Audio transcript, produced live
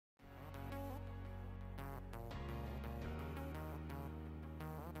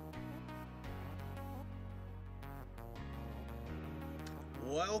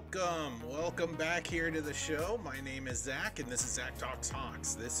Welcome back here to the show. My name is Zach, and this is Zach Talks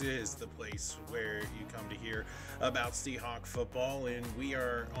Hawks. This is the place where you come to hear about Seahawks football, and we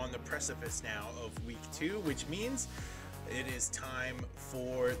are on the precipice now of Week 2, which means it is time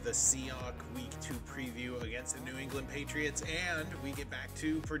for the Seahawks Week 2 preview against the New England Patriots, and we get back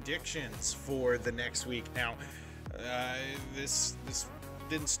to predictions for the next week. Now, this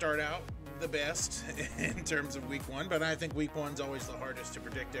didn't start out the best in terms of Week 1, but I think Week 1's always the hardest to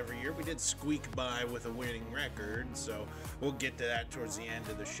predict every year. We did squeak by with a winning record, so we'll get to that towards the end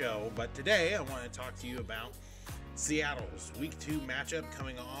of the show. But today I want to talk to you about Seattle's Week 2 matchup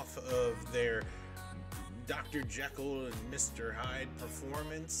coming off of their Dr. Jekyll and Mr. Hyde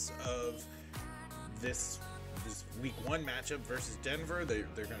performance of this Week 1 matchup versus Denver. They're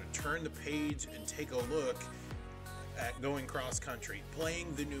going to turn the page and take a look at going cross-country,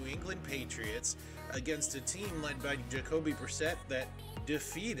 playing the New England Patriots against a team led by Jacoby Brissett that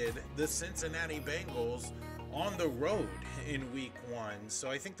defeated the Cincinnati Bengals on the road in Week 1. So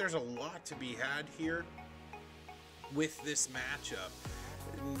I think there's a lot to be had here with this matchup.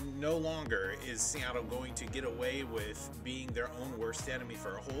 No longer is Seattle going to get away with being their own worst enemy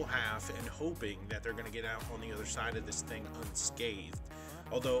for a whole half and hoping that they're going to get out on the other side of this thing unscathed.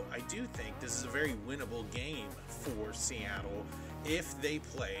 Although I do think this is a very winnable game for Seattle if they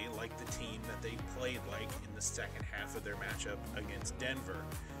play like the team that they played like in the second half of their matchup against Denver.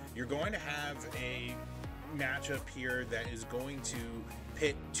 You're going to have a matchup here that is going to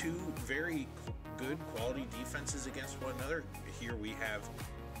pit two very good quality defenses against one another. Here we have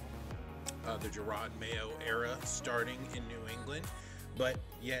the Gerard Mayo era starting in New England, but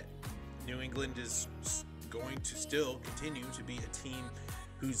yet New England is going to still continue to be a team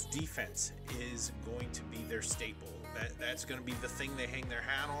whose defense is going to be their staple. That's going to be the thing they hang their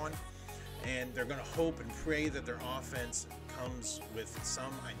hat on, and they're going to hope and pray that their offense comes with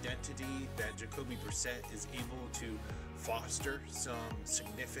some identity, that Jacoby Brissett is able to foster some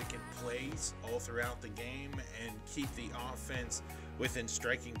significant plays all throughout the game and keep the offense within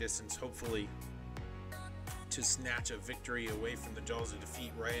striking distance, hopefully to snatch a victory away from the jaws of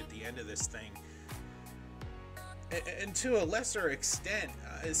defeat right at the end of this thing. And to a lesser extent,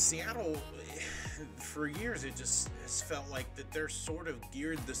 Seattle, for years, it just has felt like that they're sort of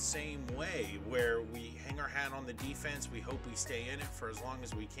geared the same way, where we hang our hat on the defense, we hope we stay in it for as long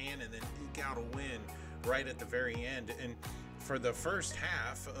as we can, and then eke out a win right at the very end. And for the first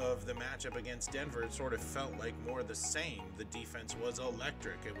half of the matchup against Denver, it sort of felt like more of the same. The defense was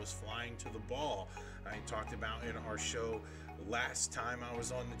electric. It was flying to the ball. I talked about in our show last time I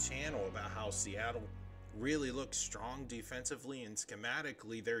was on the channel about how Seattle really looks strong defensively, and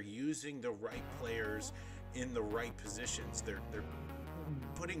schematically they're using the right players in the right positions. They're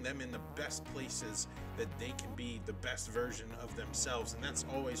putting them in the best places that they can be the best version of themselves, and that's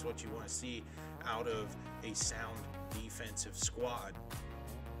always what you want to see out of a sound defensive squad.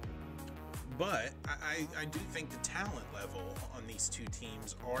 But I do think the talent level on these two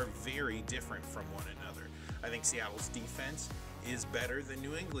teams are very different from one another. I think Seattle's defense is better than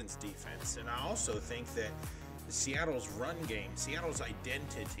New England's defense, and I also think that Seattle's run game, Seattle's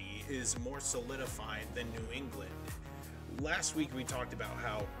identity is more solidified than New England. Last week we talked about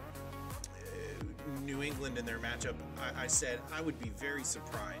how New England in their matchup, I said I would be very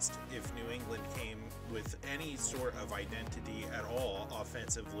surprised if New England came with any sort of identity at all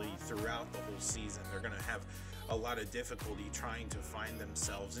offensively throughout the whole season. They're going to have a lot of difficulty trying to find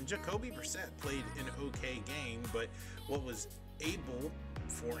themselves. And Jacoby Brissett played an okay game, but what was able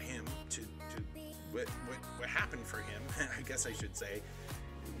for him what happened for him, I guess I should say,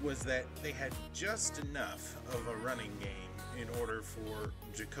 was that they had just enough of a running game in order for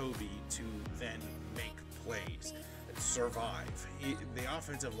Jacoby to then make plays, survive. The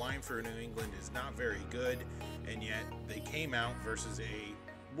offensive line for New England is not very good, and yet they came out versus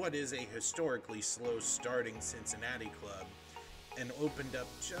what is a historically slow starting Cincinnati club and opened up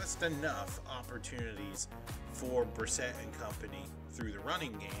just enough opportunities for Brissett and company through the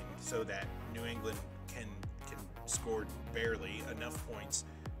running game so that New England can score barely enough points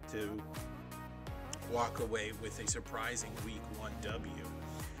to walk away with a surprising Week 1 W.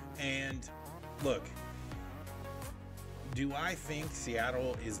 And look, do I think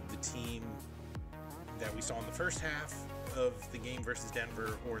Seattle is the team that we saw in the first half of the game versus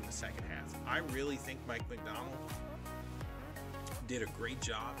Denver or in the second half? I really think Mike Macdonald did a great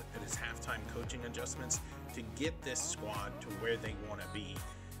job at his halftime coaching adjustments to get this squad to where they want to be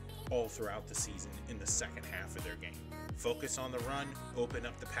all throughout the season in the second half of their game. Focus on the run, open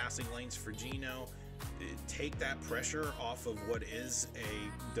up the passing lanes for Geno, take that pressure off of what is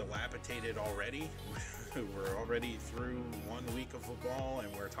a dilapidated already we're already through 1 week of football,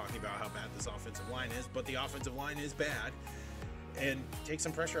 and we're talking about how bad this offensive line is, but the offensive line is bad. And take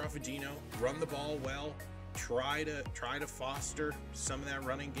some pressure off of Geno, run the ball well, try to foster some of that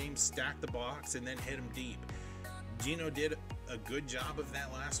running game, stack the box, and then hit him deep. Geno did a good job of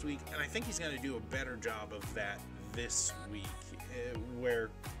that last week, and I think he's going to do a better job of that this week, where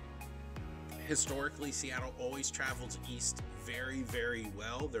historically Seattle always travels east very, very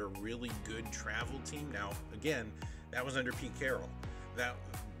well. They're a really good travel team. Now, again, that was under Pete Carroll. That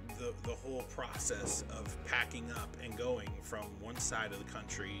the whole process of packing up and going from one side of the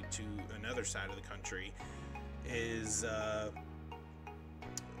country to another side of the country is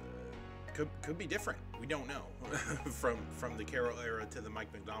could be different. We don't know from the Carroll era to the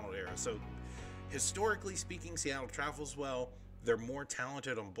Mike McDonald era. So historically speaking, Seattle travels well. They're more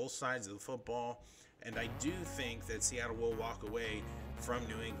talented on both sides of the football, and I do think that Seattle will walk away from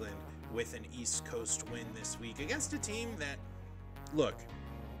New England with an East Coast win this week against a team that, look,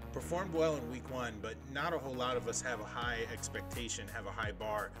 performed well in week 1, but not a whole lot of us have a high expectation, have a high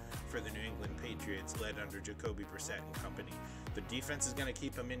bar for the New England Patriots led under Jacoby Brissett and company. The defense is going to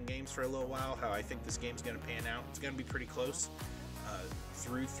keep them in games for a little while. How I think this game's going to pan out, it's going to be pretty close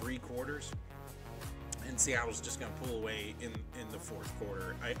through 3 quarters. And Seattle's just going to pull away in the 4th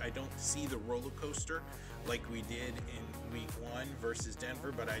quarter. I don't see the roller coaster like we did in week 1 versus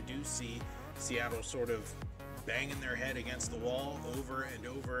Denver, but I do see Seattle sort of banging their head against the wall over and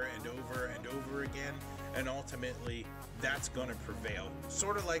over and over and over again, and ultimately that's going to prevail.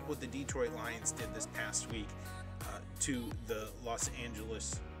 Sort of like what the Detroit Lions did this past week to the Los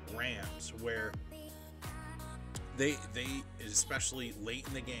Angeles Rams, where they especially late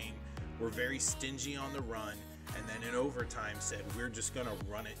in the game were very stingy on the run, and then in overtime said, we're just going to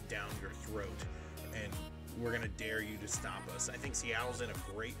run it down your throat, and we're going to dare you to stop us. I think Seattle's in a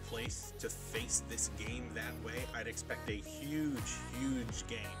great place to face this game that way. I'd expect a huge, huge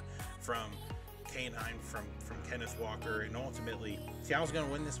game from K9, from Kenneth Walker, and ultimately Seattle's going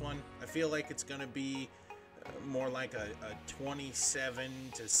to win this one. I feel like it's going to be more like a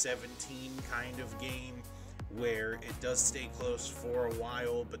 27-17 kind of game, where it does stay close for a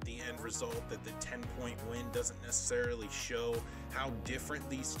while, but the end result, that the 10-point win, doesn't necessarily show how different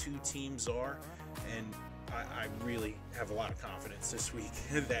these two teams are. And I really have a lot of confidence this week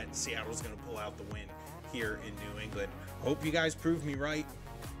that Seattle's going to pull out the win here in New England. Hope you guys prove me right,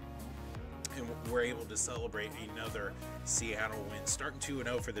 and we're able to celebrate another Seattle win. Starting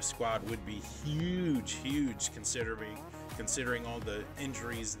 2-0 for the squad would be huge, huge, considering all the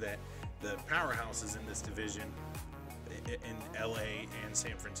injuries that the powerhouses in this division in LA and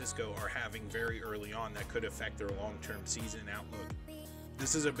San Francisco are having very early on that could affect their long-term season outlook.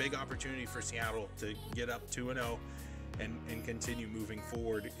 This is a big opportunity for Seattle to get up 2-0 and continue moving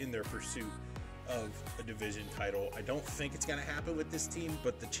forward in their pursuit of a division title. I don't think it's going to happen with this team,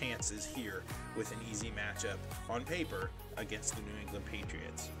 but the chance is here with an easy matchup on paper against the New England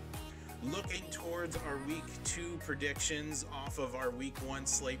Patriots. Looking towards our week 2 predictions off of our week 1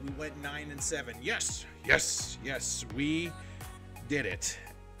 slate, we went 9-7. Yes, we did it.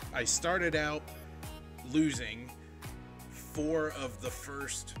 I started out losing 4 of the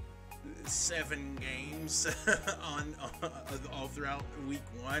first 7 games all throughout week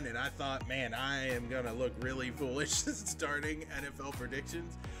 1, and I thought, man, I am gonna look really foolish starting NFL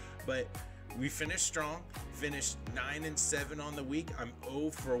predictions, but we finished strong, finished 9-7 on the week. I'm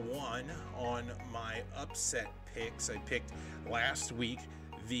 0 for 1 on my upset picks. I picked last week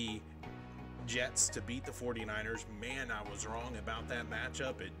the Jets to beat the 49ers. Man, I was wrong about that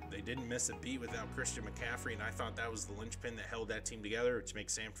matchup. They didn't miss a beat without Christian McCaffrey, and I thought that was the linchpin that held that team together, which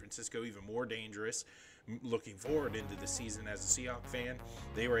makes San Francisco even more dangerous. Looking forward into the season as a Seahawks fan,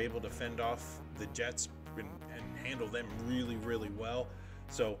 they were able to fend off the Jets and handle them really, really well.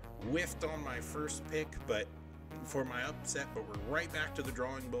 So whiffed on my first pick, but for my upset, but we're right back to the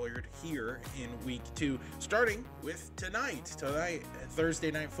drawing board here in week 2, starting with tonight,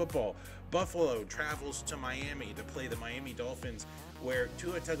 Thursday Night Football. Buffalo travels to Miami to play the Miami Dolphins, where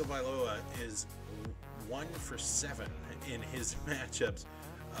Tua Tagovailoa is 1 for 7 in his matchups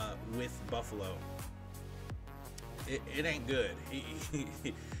with Buffalo. It ain't good.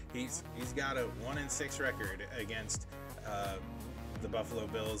 He's got a 1-6 record against the Buffalo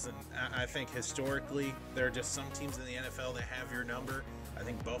Bills, and I think historically there are just some teams in the NFL that have your number. I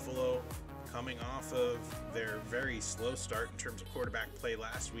think Buffalo, coming off of their very slow start in terms of quarterback play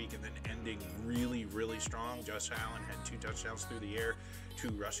last week and then ending really, really strong. Josh Allen had 2 touchdowns through the air, 2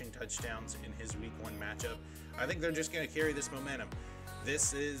 rushing touchdowns in his week 1 matchup. I think they're just going to carry this momentum.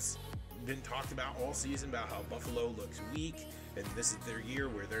 This is been talked about all season about how Buffalo looks weak, and this is their year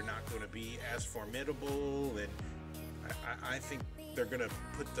where they're not going to be as formidable, and I think they're going to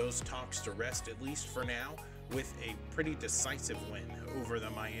put those talks to rest, at least for now, with a pretty decisive win over the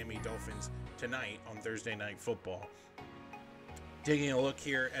Miami Dolphins tonight on Thursday Night Football. Taking a look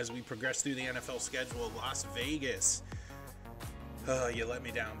here as we progress through the NFL schedule, Las Vegas. You let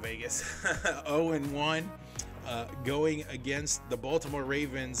me down, Vegas. 0-1, going against the Baltimore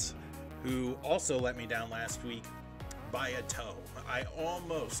Ravens, who also let me down last week by a toe. I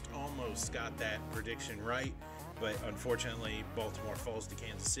almost got that prediction right, but unfortunately Baltimore falls to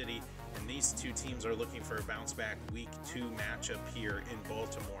Kansas City, and these two teams are looking for a bounce back week 2 matchup here in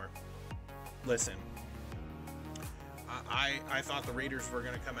Baltimore. Listen, I thought the Raiders were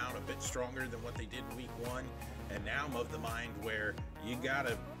going to come out a bit stronger than what they did in week 1, and now I'm of the mind where you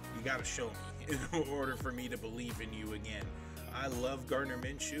gotta show me in order for me to believe in you again. I love Gardner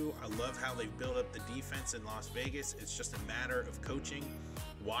Minshew. I love how they've built up the defense in Las Vegas. It's just a matter of coaching.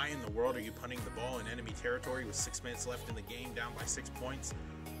 Why in the world are you punting the ball in enemy territory with 6 minutes left in the game, down by 6 points?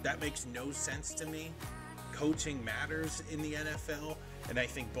 That makes no sense to me. Coaching matters in the NFL, and I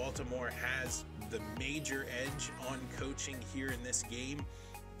think Baltimore has the major edge on coaching here in this game.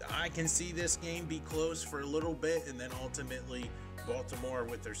 I can see this game be close for a little bit, and then ultimately Baltimore,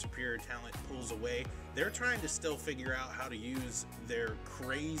 with their superior talent, pulls away. They're trying to still figure out how to use their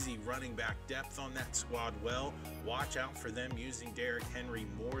crazy running back depth on that squad well. Watch out for them using Derrick Henry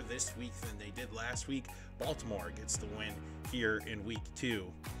more this week than they did last week. Baltimore gets the win here in week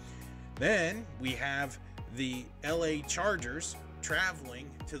 2. Then we have the LA Chargers traveling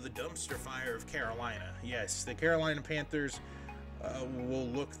to the dumpster fire of Carolina. Yes, the Carolina Panthers will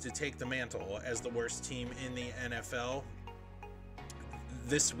look to take the mantle as the worst team in the NFL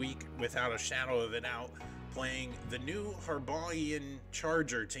this week, without a shadow of a doubt, playing the new Harbaugh'ian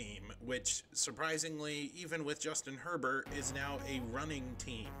Charger team, which surprisingly, even with Justin Herbert, is now a running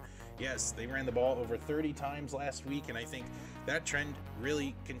team. Yes, they ran the ball over 30 times last week, and I think that trend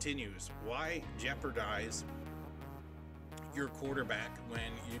really continues. Why jeopardize your quarterback when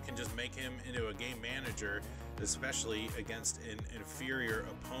you can just make him into a game manager, especially against an inferior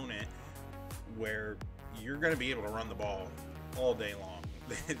opponent where you're going to be able to run the ball all day long?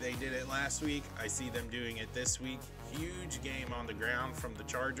 They did it last week. I see them doing it this week. Huge game on the ground from the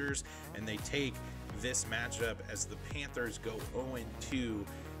Chargers, and they take this matchup as the Panthers go 0-2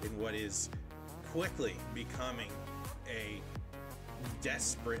 in what is quickly becoming a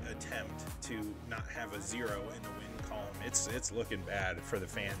desperate attempt to not have a 0 in the win column. It's looking bad for the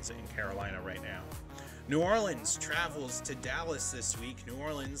fans in Carolina right now. New Orleans travels to Dallas this week. New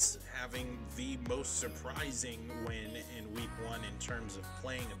Orleans having the most surprising win in week 1 in terms of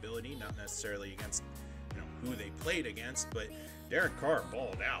playing ability, not necessarily against who they played against, but Derek Carr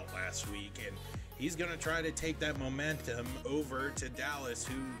balled out last week, and he's going to try to take that momentum over to Dallas,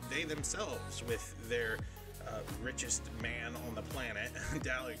 who they themselves, with their richest man on the planet,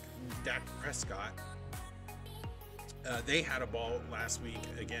 Dak Prescott, they had a ball last week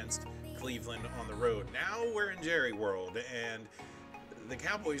against Cleveland on the road. Now we're in Jerry world, and the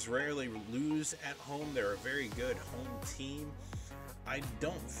Cowboys rarely lose at home. They're a very good home team. I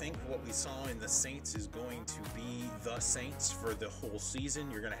don't think what we saw in the Saints is going to be the Saints for the whole season.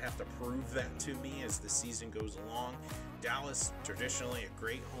 You're going to have to prove that to me as the season goes along. Dallas, traditionally a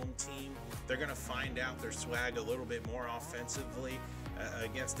great home team. They're going to find out their swag a little bit more offensively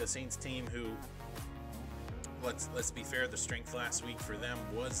against a Saints team who, let's be fair, the strength last week for them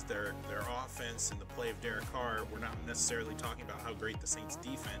was their offense and the play of Derek Carr. We're not necessarily talking about how great the Saints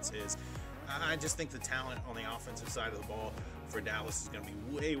defense is. I just think the talent on the offensive side of the ball for Dallas is going to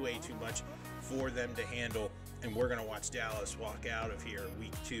be way too much for them to handle, and we're going to watch Dallas walk out of here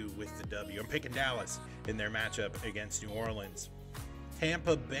week 2 with the W. I'm picking Dallas in their matchup against New Orleans.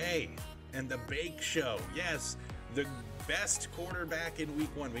 Tampa Bay and the Bake Show. Yes, the best quarterback in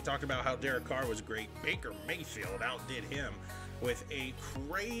week 1. We talked about how Derek Carr was great. Baker Mayfield outdid him with a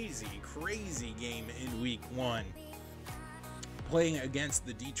crazy game in week 1. Playing against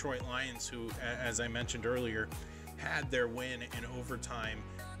the Detroit Lions, who, as I mentioned earlier, had their win in overtime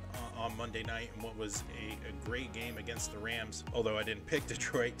on Monday night in what was a great game against the Rams, although I didn't pick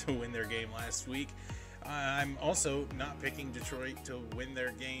Detroit to win their game last week. I'm also not picking Detroit to win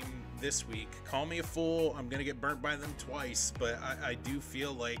their game this week. Call me a fool. I'm going to get burnt by them twice, but I do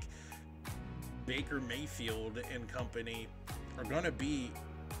feel like Baker Mayfield and company are going to be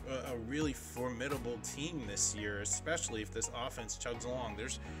a really formidable team this year, especially if this offense chugs along.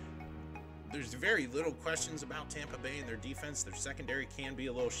 There's very little questions about Tampa Bay and their defense. Their secondary can be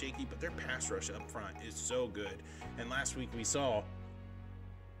a little shaky, but their pass rush up front is so good. And last week we saw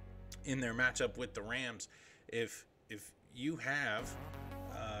in their matchup with the Rams. If you have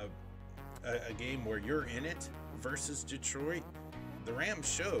a game where you're in it versus Detroit, the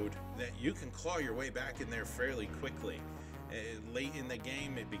Rams showed that you can claw your way back in there fairly quickly. Late in the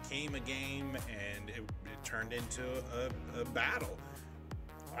game, it became a game, and it turned into a battle.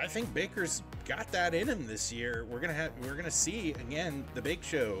 I think Baker's got that in him this year. We're gonna see again the Bake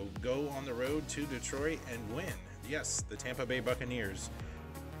Show go on the road to Detroit and win. Yes, the Tampa Bay Buccaneers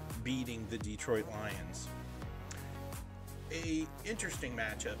beating the Detroit Lions. A interesting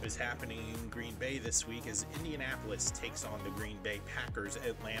matchup is happening in Green Bay this week as Indianapolis takes on the Green Bay Packers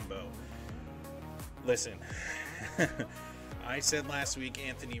at Lambeau. Listen, I said last week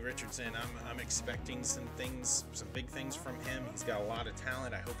Anthony Richardson, I'm expecting some big things from him. He's got a lot of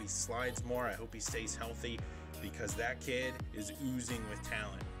talent. I hope he slides more. I hope he stays healthy, because that kid is oozing with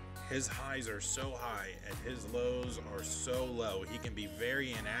talent. His highs are so high and his lows are so low. He can be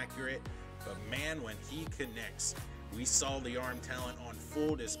very inaccurate, but man, when he connects, we saw the arm talent on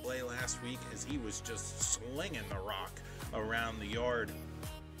full display last week as he was just slinging the rock around the yard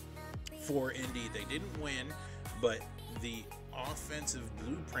for Indy. They didn't win, but the offensive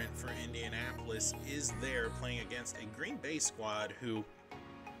blueprint for Indianapolis is there, playing against a Green Bay squad who,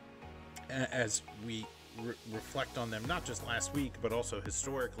 as we reflect on them, not just last week, but also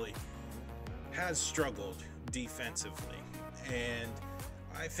historically, has struggled defensively. And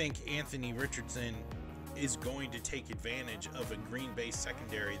I think Anthony Richardson is going to take advantage of a Green Bay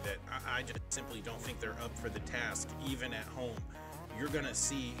secondary that I just simply don't think they're up for the task, even at home. You're going to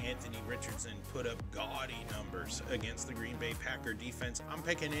see Anthony Richardson put up gaudy numbers against the Green Bay Packer defense. I'm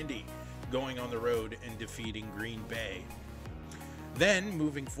picking Indy going on the road and defeating Green Bay. Then,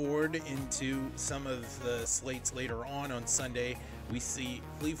 moving forward into some of the slates later on Sunday, we see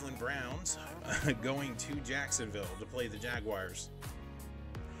Cleveland Browns going to Jacksonville to play the Jaguars.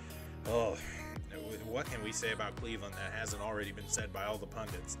 Oh, what can we say about Cleveland that hasn't already been said by all the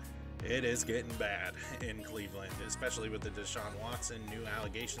pundits? It is getting bad in Cleveland, especially with the Deshaun Watson new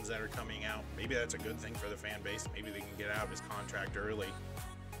allegations that are coming out. Maybe that's a good thing for the fan base. Maybe they can get out of his contract early.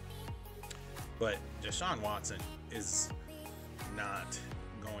 But Deshaun Watson is not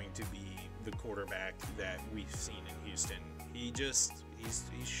going to be the quarterback that we've seen in Houston. He's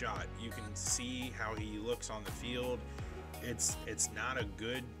shot. You can see how he looks on the field. It's not a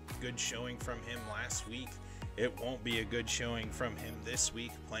good showing from him last week. It won't be a good showing from him this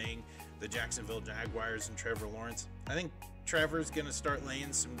week playing the Jacksonville Jaguars and Trevor Lawrence. I think Trevor's going to start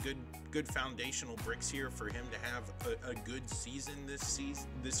laying some good foundational bricks here for him to have a good season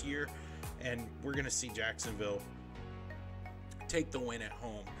this year, and we're going to see Jacksonville take the win at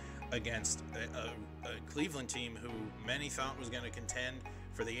home against a Cleveland team who many thought was going to contend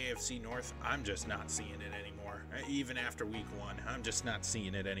for the AFC North. I'm just not seeing it anymore. Even after week one, I'm just not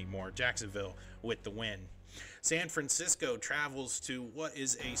seeing it anymore. Jacksonville with the win. San Francisco travels to what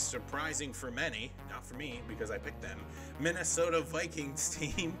is a surprising for many, not for me because I picked them, Minnesota Vikings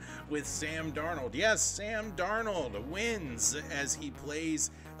team with Sam Darnold. Yes, Sam Darnold wins as he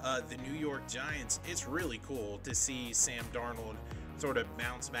plays the New York Giants. It's really cool to see Sam Darnold sort of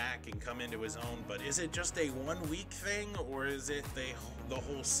bounce back and come into his own, but is it just a 1 week thing, or is it the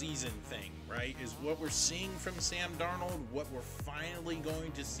whole season thing, right? Is what we're seeing from Sam Darnold what we're finally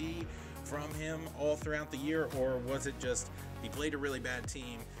going to see from him all throughout the year, or was it just he played a really bad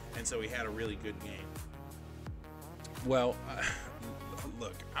team and so he had a really good game? Well,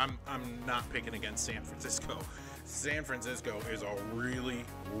 look, I'm not picking against San Francisco. San Francisco is a really,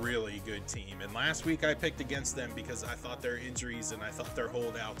 really good team. And last week I picked against them because I thought their injuries and I thought their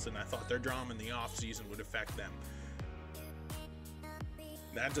holdouts and I thought their drama in the offseason would affect them.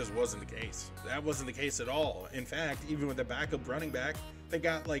 That just wasn't the case. That wasn't the case at all. In fact, even with the backup running back, they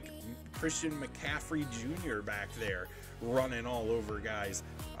got like Christian McCaffrey Jr. back there running all over guys.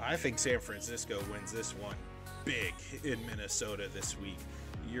 I think San Francisco wins this one big in Minnesota this week.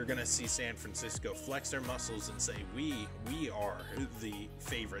 You're going to see San Francisco flex their muscles and say, we are the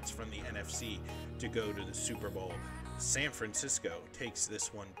favorites from the NFC to go to the Super Bowl. San Francisco takes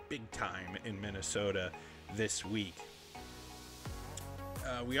this one big time in Minnesota this week.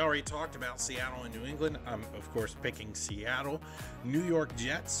 We already talked about Seattle and New England. I'm, of course, picking Seattle. New York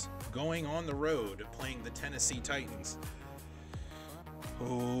Jets going on the road playing the Tennessee Titans.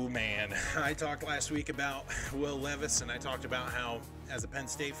 Oh, man. I talked last week about Will Levis, and I talked about how, as a Penn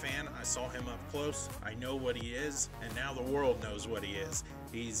State fan, I saw him up close. I know what he is, and now the world knows what he is.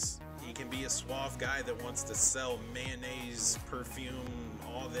 He can be a suave guy that wants to sell mayonnaise, perfume,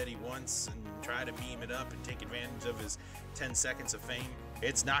 all that he wants, and try to meme it up and take advantage of his 10 seconds of fame.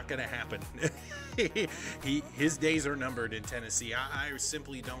 It's not going to happen. His days are numbered in Tennessee. I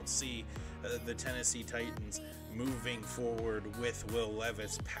simply don't see the Tennessee Titans moving forward with Will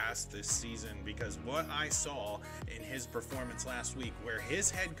Levis past this season, because what I saw in his performance last week, where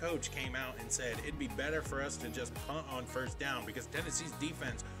his head coach came out and said it'd be better for us to just punt on first down because Tennessee's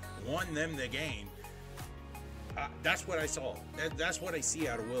defense won them the game. That's what I saw. That's what I see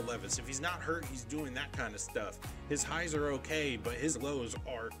out of Will Levis. If he's not hurt, he's doing that kind of stuff. His highs are okay, but his lows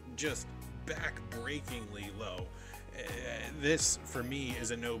are just back-breakingly low. This, for me,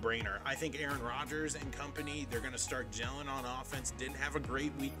 is a no-brainer. I think Aaron Rodgers and company, they're going to start gelling on offense. Didn't have a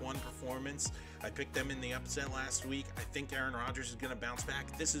great week one performance. I picked them in the upset last week. I think Aaron Rodgers is going to bounce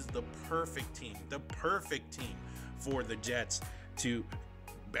back. This is the perfect team for the Jets to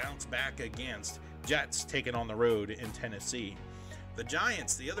bounce back against. Jets taking on the road in Tennessee. The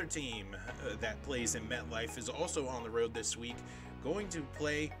Giants, the other team that plays in MetLife, is also on the road this week, going to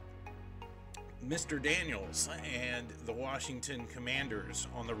play Mr. Daniels and the Washington Commanders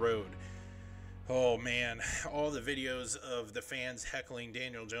on the road. Oh man, all the videos of the fans heckling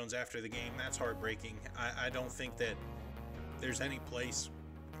Daniel Jones after the game, that's heartbreaking. I don't think that there's any place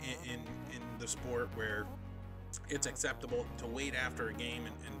in the sport where it's acceptable to wait after a game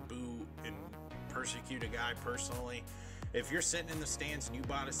and boo and persecute a guy personally. If you're sitting in the stands and you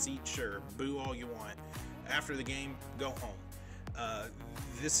bought a seat, sure, boo all you want. After the game, go home.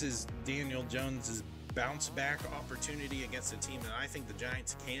 This is Daniel Jones's bounce back opportunity against a team that I think the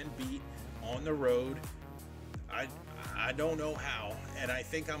Giants can beat on the road. I don't know how, and I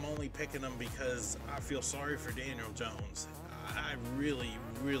think I'm only picking them because I feel sorry for Daniel Jones. I really,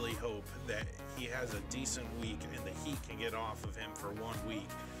 really hope that he has a decent week and the heat can get off of him for 1 week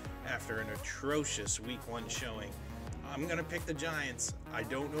after an atrocious week one showing. I'm going to pick the Giants. I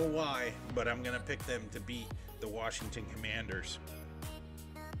don't know why, but I'm going to pick them to beat the Washington Commanders.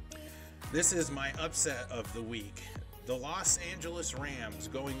 This is my upset of the week. The Los Angeles Rams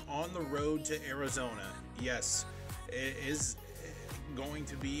going on the road to Arizona. Yes, it is going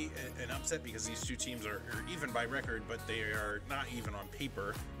to be an upset because these two teams are even by record, but they are not even on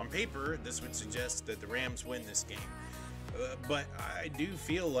paper. On paper, this would suggest that the Rams win this game. But I do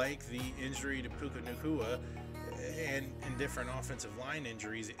feel like the injury to Puka Nacua and different offensive line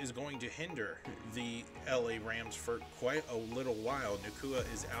injuries is going to hinder the LA Rams for quite a little while. Nacua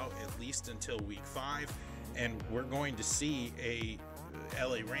is out at least until week 5, and we're going to see a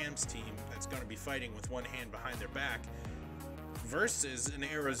LA Rams team that's going to be fighting with one hand behind their back versus an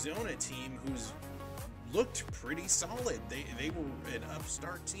Arizona team who's looked pretty solid. They were an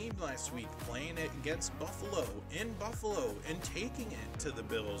upstart team last week, playing it against Buffalo, in Buffalo, and taking it to the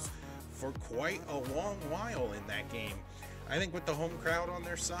Bills for quite a long while in that game. I think with the home crowd on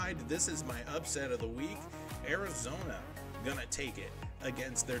their side, this is my upset of the week. Arizona gonna take it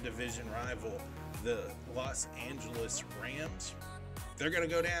against their division rival, the Los Angeles Rams. They're going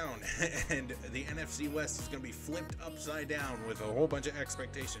to go down, and the NFC West is going to be flipped upside down with a whole bunch of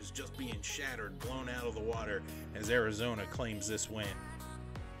expectations just being shattered, blown out of the water as Arizona claims this win.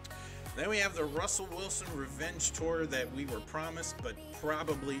 Then we have the Russell Wilson revenge tour that we were promised but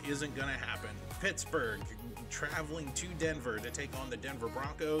probably isn't going to happen. Pittsburgh traveling to Denver to take on the Denver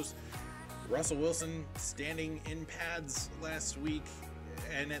Broncos. Russell Wilson standing in pads last week,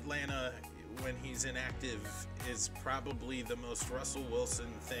 and Atlanta, when he's inactive, is probably the most Russell Wilson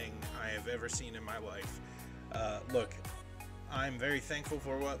thing I have ever seen in my life. Look, I'm very thankful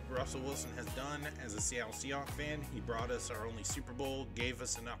for what Russell Wilson has done as a Seattle Seahawks fan. He brought us our only Super Bowl, gave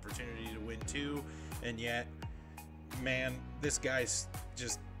us an opportunity to win 2, and yet, man, this guy's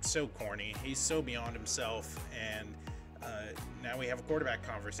just so corny. He's so beyond himself, and now we have a quarterback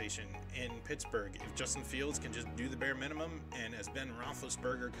conversation in Pittsburgh. If Justin Fields can just do the bare minimum, and as Ben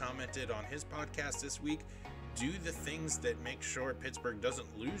Roethlisberger commented on his podcast this week, do the things that make sure Pittsburgh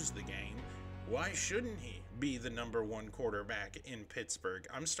doesn't lose the game, why shouldn't he be the number 1 quarterback in Pittsburgh?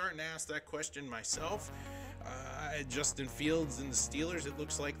 I'm starting to ask that question myself. Justin Fields and the Steelers, it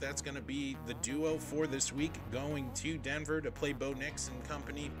looks like that's going to be the duo for this week, going to Denver to play Bo Nix and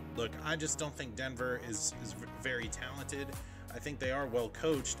company. Look, I just don't think Denver is very talented. I think they are well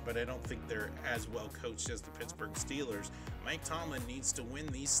coached, but I don't think they're as well coached as the Pittsburgh Steelers. Mike Tomlin needs to win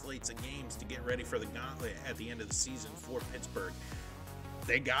these slates of games to get ready for the gauntlet at the end of the season for Pittsburgh.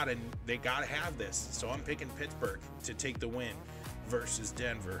 They gotta have this. So I'm picking Pittsburgh to take the win versus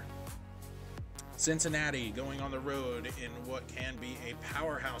Denver. Cincinnati going on the road in what can be a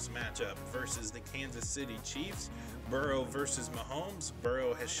powerhouse matchup versus the Kansas City Chiefs. Burrow versus Mahomes.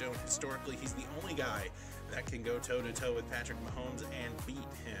 Burrow has shown historically he's the only guy that can go toe-to-toe with Patrick Mahomes and beat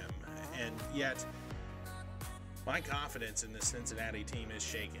him. And yet, My confidence in the Cincinnati team is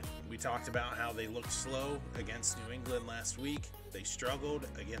shaken. We talked about how they looked slow against New England last week. They struggled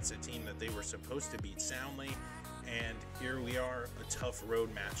against a team that they were supposed to beat soundly. And here we are, a tough road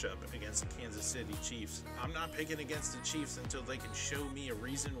matchup against the Kansas City Chiefs. I'm not picking against the Chiefs until they can show me a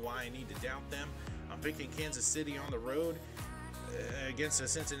reason why I need to doubt them. I'm picking Kansas City on the road against a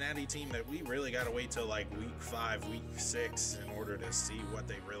Cincinnati team that we really got to wait till like week 5, week 6 in order to see what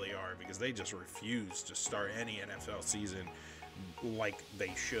they really are, because they just refuse to start any NFL season like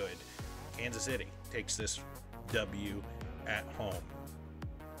they should. Kansas City takes this W at home.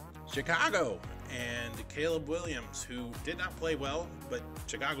 Chicago and Caleb Williams, who did not play well, but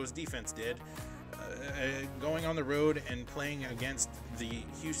Chicago's defense did, going on the road and playing against the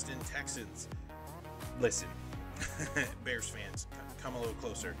Houston Texans. Listen, Bears fans, come a little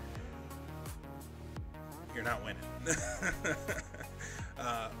closer. You're not winning.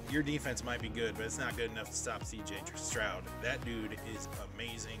 Your defense might be good, but it's not good enough to stop CJ Stroud. That dude is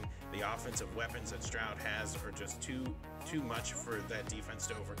amazing. The offensive weapons that Stroud has are just too much for that defense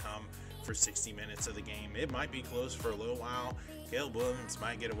to overcome for 60 minutes of the game. It might be close for a little while. Caleb Williams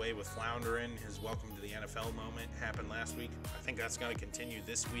might get away with floundering. His welcome to the NFL moment happened last week. I think that's going to continue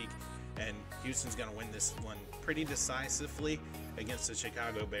this week, and Houston's going to win this one pretty decisively against the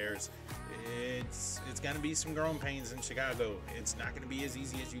Chicago Bears. It's going to be some growing pains in Chicago. It's not going to be as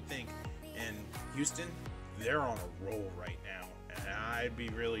easy as you think. And Houston, they're on a roll right now. And I'd be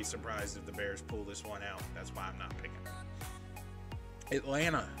really surprised if the Bears pull this one out. That's why I'm not picking them.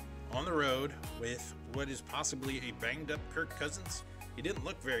 Atlanta on the road with what is possibly a banged up Kirk Cousins. He didn't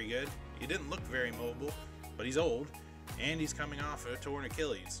look very good. He didn't look very mobile, but he's old. And he's coming off a torn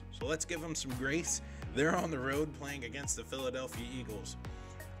Achilles. So let's give him some grace. They're on the road playing against the Philadelphia Eagles.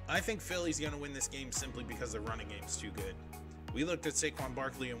 I think Philly's going to win this game simply because the running game's too good. We looked at Saquon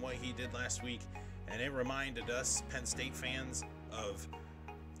Barkley and what he did last week, and it reminded us Penn State fans of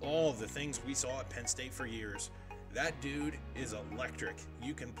all the things we saw at Penn State for years. That dude is electric.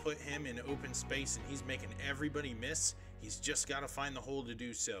 You can put him in open space and he's making everybody miss. He's just got to find the hole to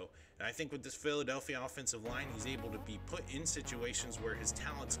do so. And I think with this Philadelphia offensive line, he's able to be put in situations where his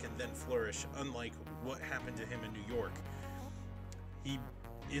talents can then flourish, unlike what happened to him in New York. He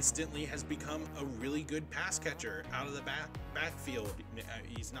instantly has become a really good pass catcher out of the backfield.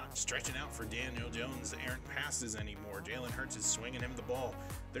 He's not stretching out for Daniel Jones' errant passes anymore. Jalen Hurts is swinging him the ball.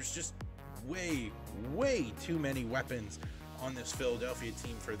 There's just way too many weapons on this Philadelphia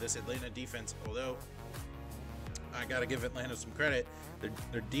team for this Atlanta defense. Although I gotta give Atlanta some credit,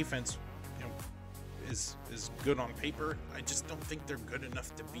 their defense, is good on paper. I just don't think they're good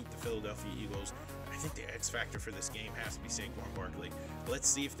enough to beat the Philadelphia Eagles. I think the X factor for this game has to be Saquon Barkley. Let's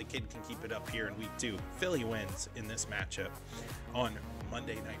see if the kid can keep it up here in week 2. Philly wins in this matchup on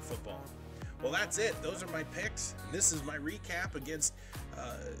Monday Night Football. Well, that's it. Those are my picks. This is my recap against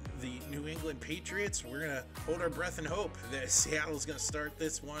the New England Patriots. We're going to hold our breath and hope that Seattle's going to start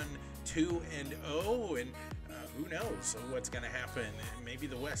this one 2-0, and who knows what's going to happen. Maybe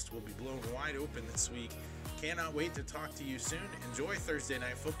the West will be blown wide open this week. Cannot wait to talk to you soon. Enjoy Thursday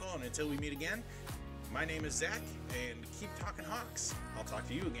Night Football, and until we meet again, my name is Zach, and keep talking Hawks. I'll talk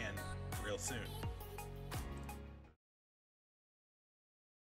to you again real soon.